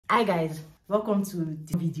Hi guys, welcome to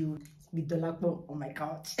the video with Dolapo on my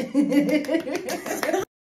couch.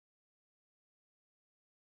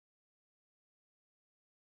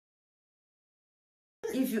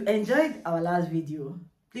 If you enjoyed our last video,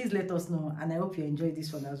 please let us know, and I hope you enjoyed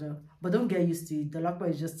this one as well. But don't get used to it. Dolapo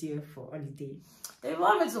is just here for holiday. If you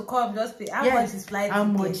want me to come, just pay. How much is flight? How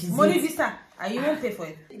much is money it? visa? And you won't pay for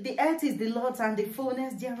it. The earth is the Lord's and the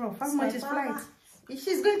fullness thereof. How much is flight?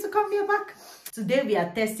 She's going to come here back. Today we are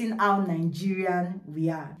testing how Nigerian we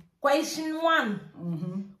are. Question 1.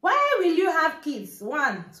 Why will you have kids?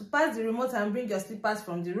 1, to pass the remote and bring your slippers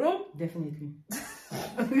from the room. Definitely.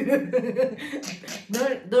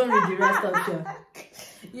 don't read the rest of you.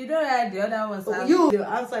 You don't read the other ones. The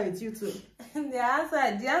answer is you too. the answer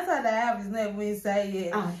that I have is not even inside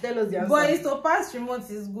here. Tell us the answer. But it's to pass remote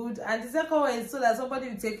is good, and the second one is so that somebody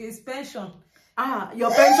will take his pension. Your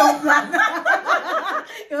pension plan.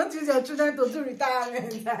 You don't use your children to do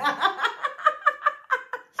retirement.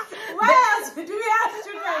 Why else do we have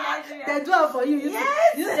children in Nigeria? They do it for you.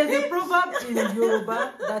 Yes. There's a proverb in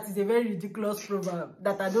Yoruba that is a very ridiculous proverb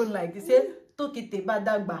that I don't like. It says, "Tokite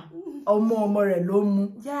badagba, omo omo re lo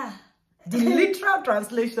mu." Yeah. The literal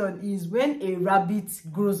translation is when a rabbit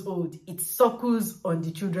grows old, it suckles on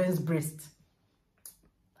the children's breast.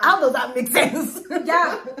 How does that make sense?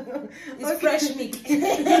 Yeah. It's fresh milk.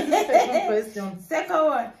 Second question. Second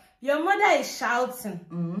one. Your mother is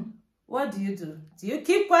shouting. What do? Do you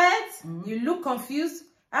keep quiet? You look confused?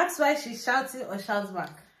 Ask why she's shouting or shouts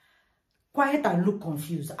back. Quiet and look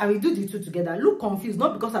confused. I will do the two together. Look confused,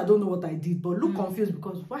 not because I don't know what I did, but look confused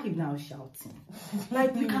because why are you now shouting?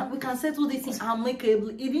 Like we can settle this thing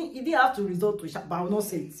amicably. You didn't have to resort to shout, but I will not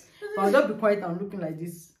say it. But I'll just be quiet and looking like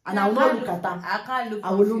this. And I will not look at her. I can't look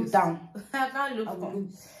I will look down. I can't look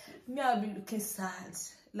confused. Me, I'll be looking sad.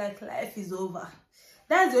 Like life is over.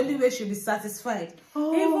 That's the only way she'll be satisfied.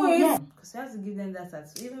 Because we have to give them that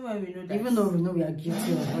satisfaction. Even when we know that. Even though we know we are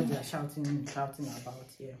guilty of what they are shouting about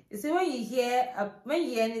here. You see, when you hear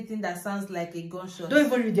anything that sounds like a gunshot, don't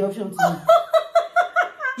even read the option to me.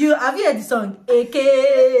 Have you heard the song?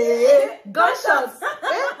 AKA gunshots.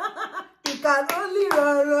 It can only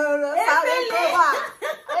run.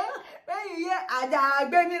 When you hear Aja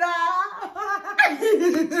Gbemira.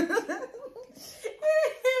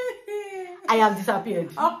 I have disappeared.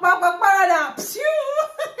 I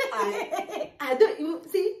don't even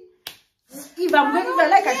see. If I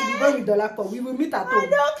like, I should be going with Dolapo. We will meet at home. I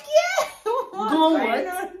don't care. Don't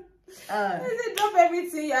what? Is it drop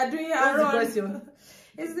everything you are doing and run? Question.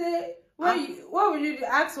 Is it what will you do?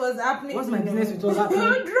 Ask what's happening? What's my business with what's happening?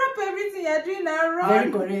 You drop everything you are doing and run.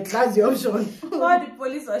 Very correct. That's the option. Call the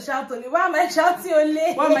police or shout only. Why am I shouting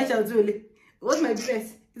only? Why am I shouting only? What's my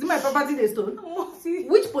business? Is it my property they stole?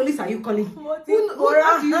 Which police are you calling? How do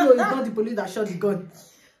you know it's not the police that shot the gun?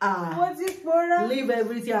 Leave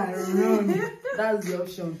everything and run. That's the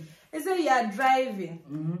option. They say you are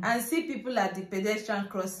driving and see people at the pedestrian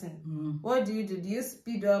crossing. What do? Do you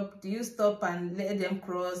speed up? Do you stop and let them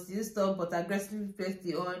cross? Do you stop but aggressively press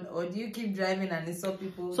the horn? Or do you keep driving and insult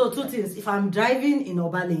people? So 2 things. If I'm driving in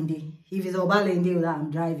Obalende, if it's Obalende that I'm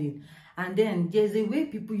driving, and then there's a way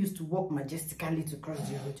people used to walk majestically to cross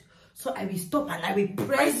the road. So I will stop and I will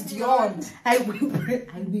press the horn. I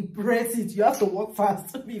will press it. You have to walk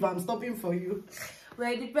fast if I'm stopping for you.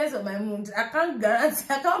 Well, it depends on my mood. I can't guarantee,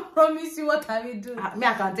 I can't promise you what I will do.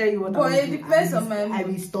 I can tell you what I will do. But it depends on my mood. I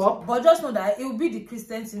will stop. But just know that it will be the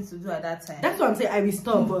Christian thing to do at that time. That's what I'm saying. I will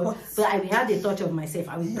stop. But I will have a touch of myself.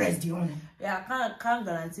 I will press the horn. Yeah, I can't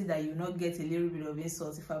guarantee that you will not get a little bit of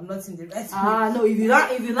insult if I'm not in the right way. No, if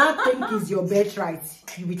you not think it's your birthright,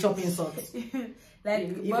 you'll be chopping insult.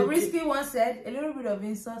 Like Bobrisky once said, a little bit of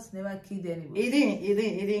insults never killed anybody. He didn't kill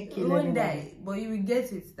anybody. You won't die, but you will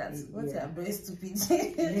get it. That's what you are doing, stupid.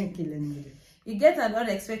 He didn't kill anybody. You get an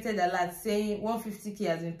unexpected alert saying 150k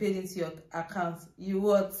has been paid into your account. You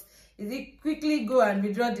what? Is it quickly go and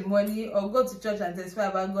withdraw the money or go to church and testify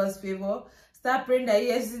about God's favor? Start praying that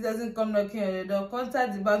EFCC doesn't come knocking on your door.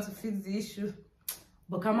 Contact the bank to fix the issue.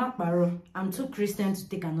 But I'm too Christian to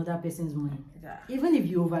take another person's money. Yeah. Even if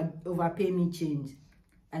you overpay me change,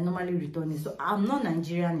 I normally return it. So I'm not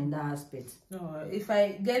Nigerian in that aspect. No, if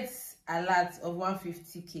I get alert of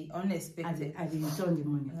 150k unexpected, I will return the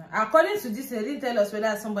money. According to this, they didn't tell us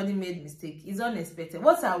whether somebody made mistake. It's unexpected.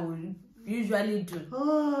 What I will usually do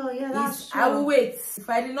that's true. I will wait. If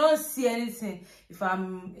I did not see anything, if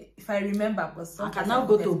I remember, but I can now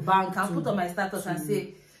go to bank. I can put on my status and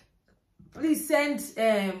say, please send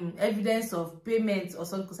evidence of payment or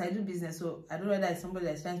something, because I do business, so I don't know whether it's somebody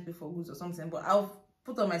that's trying to pay for goods or something, but I'll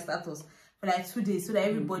put on my status for like 2 days so that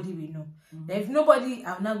everybody will know. Then if nobody,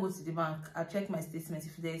 I'll now go to the bank. I'll check my statements.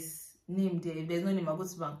 If there's name there, if there's no name, I'll go to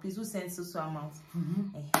the bank. Please do send so amount.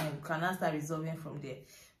 And we can now start resolving from there.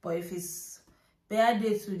 But if it's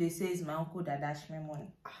birthday too, they say it's my uncle that dashed me money.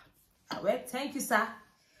 Well, thank you, sir.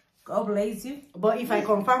 God bless you. But if I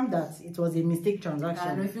confirm that it was a mistake transaction,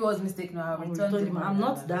 I know if it was a mistake, no, I'll return the money. I'm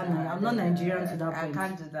not that. I'm not Nigerian to that point. I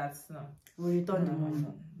can't do that. No. We return the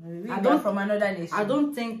money. I don't from another nation. I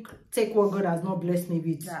don't take what God has not blessed me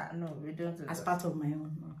with. No, we don't do as that. part of my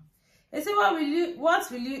own. No. They say, what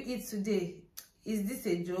will you eat today? Is this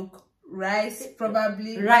a joke? Rice,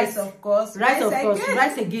 probably. Rice of course. Rice of course.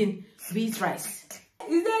 Rice again. Beet rice.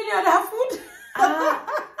 Is there any other food?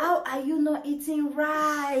 How are you not eating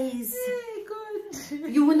rice? Hey,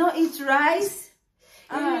 good. You will not eat rice?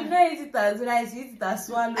 You will not eat it as rice, you eat it as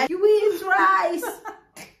swallow. You will eat rice.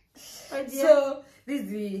 So, this is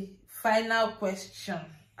the final question.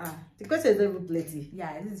 The question is very plenty.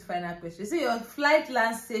 Yeah, this is the final question. So, your flight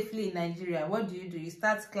lands safely in Nigeria. What do? You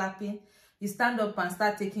start clapping, you stand up and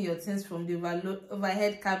start taking your things from the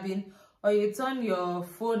overhead cabin, or you turn on your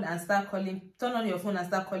phone and start calling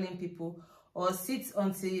people, or sit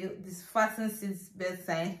until this fasten seats bed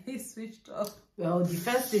sign is switched off. Well, the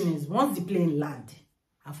first thing is, once the plane lands,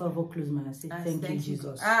 I forever close my eyes and say, thank you,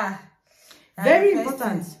 Jesus. Very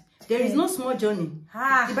important. There is no small journey.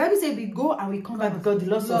 The Bible says we go and we come back because the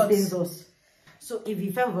Lord sustains us. So if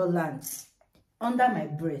He ever lands under my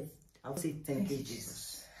breath, I'll say, thank you,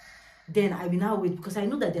 Jesus. Then I will now wait, because I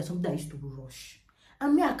know that there's something that used to rush.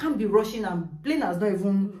 And me, I can't be rushing, and plane has not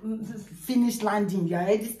even finished landing. You're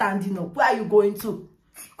already standing up. Where are you going to?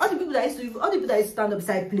 All the people that used to stand up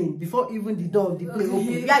beside plane before even the door of the plane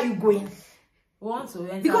open. Where are you going?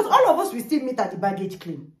 Because all of us will still meet at the baggage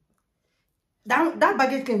claim. That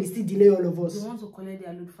baggage claim will still delay all of us. They want to collect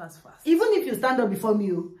their load fast. Even if you stand up before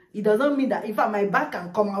me, it doesn't mean that my bag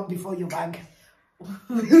can come out before your bag.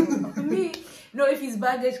 No, if it's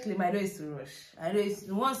baggage claim, I know it's to rush. I know it's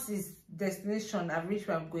once it's destination, I've reached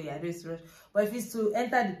where I'm going, I know it's to rush. But if it's to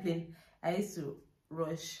enter the plane, I used to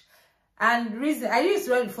rush. And reason I used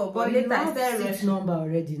to rush before, but later I started rushing. Number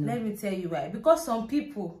already now. Let me tell you why. Because some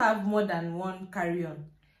people have more than one carry-on.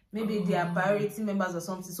 Maybe they are priority members or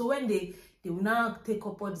something. So when they will now take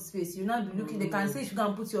up all the space, you now be looking. They can say you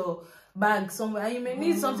can put your bag somewhere, and you may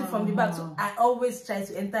need something from the bag. So I always try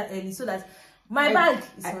to enter early so that my bag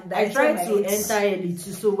is on that. I try to enter early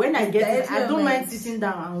too. So when I get it, I don't mind sitting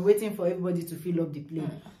down and waiting for everybody to fill up the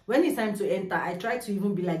plane. When it's time to enter, I try to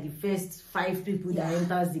even be like the first 5 people that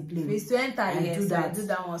enters the plane. If it's to enter, I do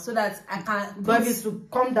that one so that I can. But if it's to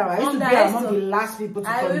come down, I used to be among the last people to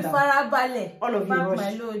come down. All of you rush.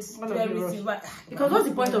 My loads, all of you rush. Because what's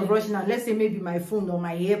the point of rushing now? Let's say maybe my phone or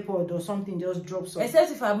my AirPod or something just drops off.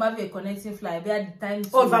 Except if I'm having a connecting flight, we had the time.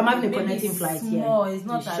 Oh, if I'm having a connecting flight, small, it's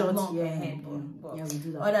not as long. Yeah, we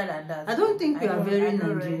do that. Other than that, I don't think we are very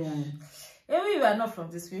Nigerian. We are not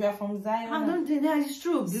from this. We are from Zion. I don't think that is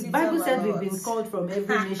true. The Bible said we've been called from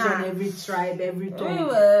every nation, every tribe, every tongue.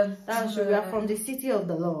 That's true. We are from the city of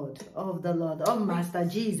the Lord, of Master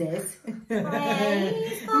Jesus. Master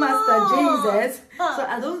Jesus. So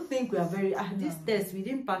I don't think we are very. This test we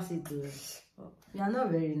didn't pass it to us. We are not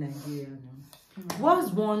very Nigerian.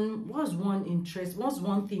 What's one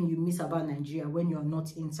thing you miss about Nigeria when you are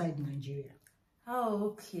not inside Nigeria? Oh,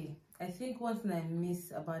 okay. I think one thing I miss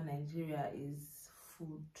about Nigeria is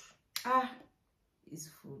food. Is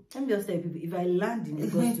food. Let me just tell people, if I land in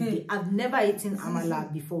Lagos today, I've never eaten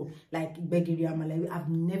amala before, like Begiri amala. I've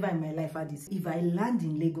never in my life had this. If I land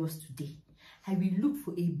in Lagos today, I will look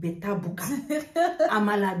for a better buka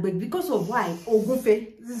amala because of why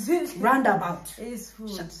Ogunfe roundabout. It's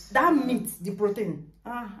food. That meat, the protein.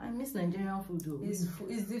 I miss Nigerian food though. It's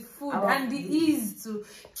the food and the ease to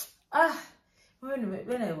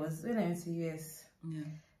when I went to US,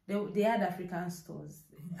 they had African stores,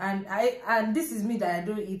 and this is me that I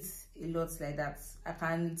don't eat a lot like that. I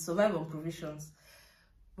can survive on provisions,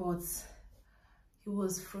 but it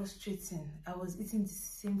was frustrating. I was eating the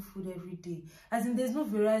same food every day, as in there's no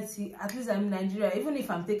variety. At least I'm in Nigeria. Even if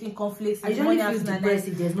I'm taking cornflakes in the morning after night,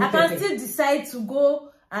 I can still decide to go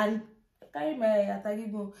and carry my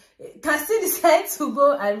atagibo. Can still decide to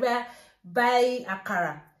go and buy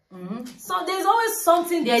akara. So there's always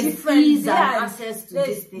something different. Ease and access to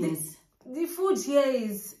these things. The food here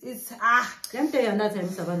is Let me tell you another time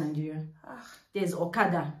about Nigeria. There's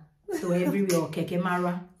Okada, so everywhere, Keke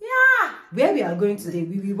Mara. Yeah. Where we are going today,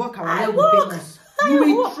 we will walk our leg with famous.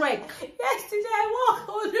 You will trek. Yes, today I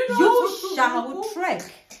walk. You shall trek.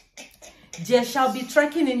 there shall be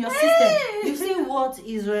trekking in your system. You see what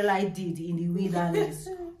Israelite did in the wilderness.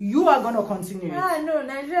 You are gonna continue it. No,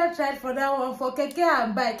 Nigeria tried for that one for keke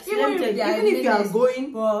and bike. Even if you are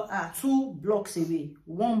going 2 blocks away,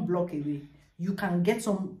 1 block away, you can get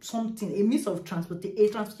something, a means of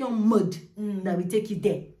transportation mode that will take you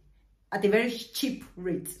there at a very cheap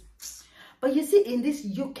rate. But you see, in this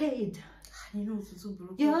UK, you're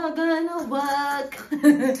gonna work.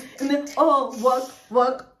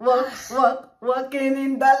 Working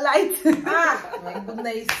in the light.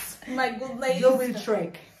 My goodness. You will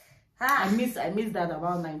trek. I miss that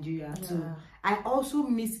about Nigeria too. I also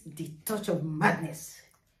miss the touch of madness.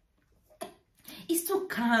 It's too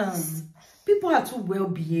calm. People are too well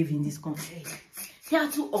behaved in this country. They are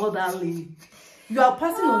too orderly. You are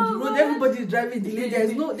passing on the road, everybody is driving the lane.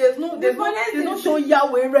 There's no show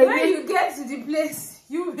Yahweh right. When you get to the place,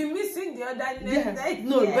 you will be missing the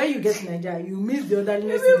orderliness. When you get to Nigeria, you miss the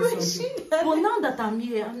orderliness in this country. But now that I'm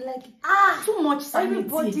here, I'm like, too much sanity.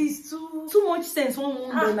 Everybody's too much sense.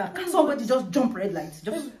 Somebody just jump red lights.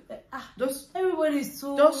 Everybody's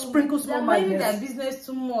too. Just sprinkle small minding their business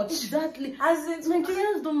too much. Exactly.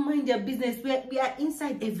 Nigerians don't mind their business. We are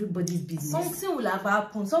inside everybody's business. Something will have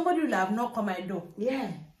happened. Somebody will have knocked on my door.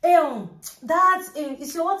 Yeah.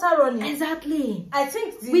 Is your water running? Exactly. I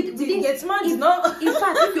think the gate man is not. In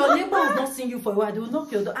fact, if your neighbor has not seen you for a while, they will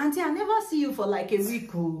knock your door. Auntie, I never see you for like a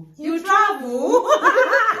week. You travel?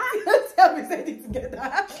 Let's help me say it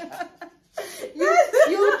together.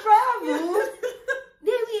 you travel.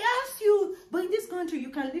 They will ask you, but in this country, you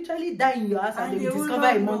can literally die in your house and they will discover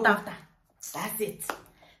a month after. That's it.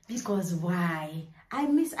 Because why? I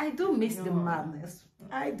do miss the madness.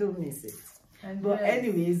 I do miss it. But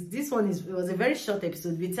anyways, this one was a very short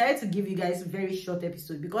episode. We tried to give you guys a very short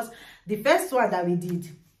episode because the first one that we did,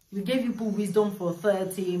 we gave people wisdom for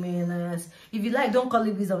 30 minutes. If you like, don't call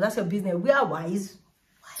it wisdom. That's your business. We are wise.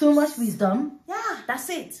 So much wisdom. Yeah. That's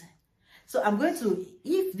it. So I'm going to,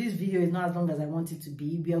 if this video is not as long as I want it to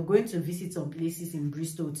be, we are going to visit some places in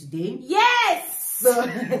Bristol today. Yes! So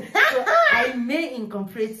I may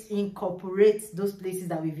incorporate those places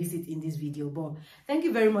that we visit in this video. But thank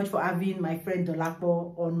you very much for having my friend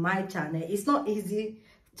Dolapo on my channel. It's not easy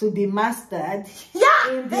to be mastered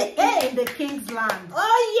in the King's land.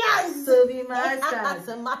 Oh yes! To be mastered. As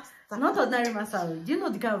a master. Not ordinary master. Do you know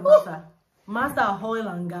the kind of master? Master of oil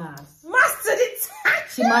and gas. Mastered it.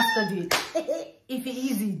 She mastered it. If it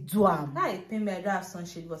easy, do it. I pay me, I don't have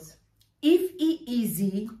sunshade, but if it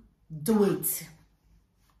easy, do it.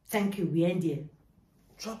 Thank you. We end here.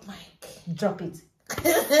 Drop mic. Drop it.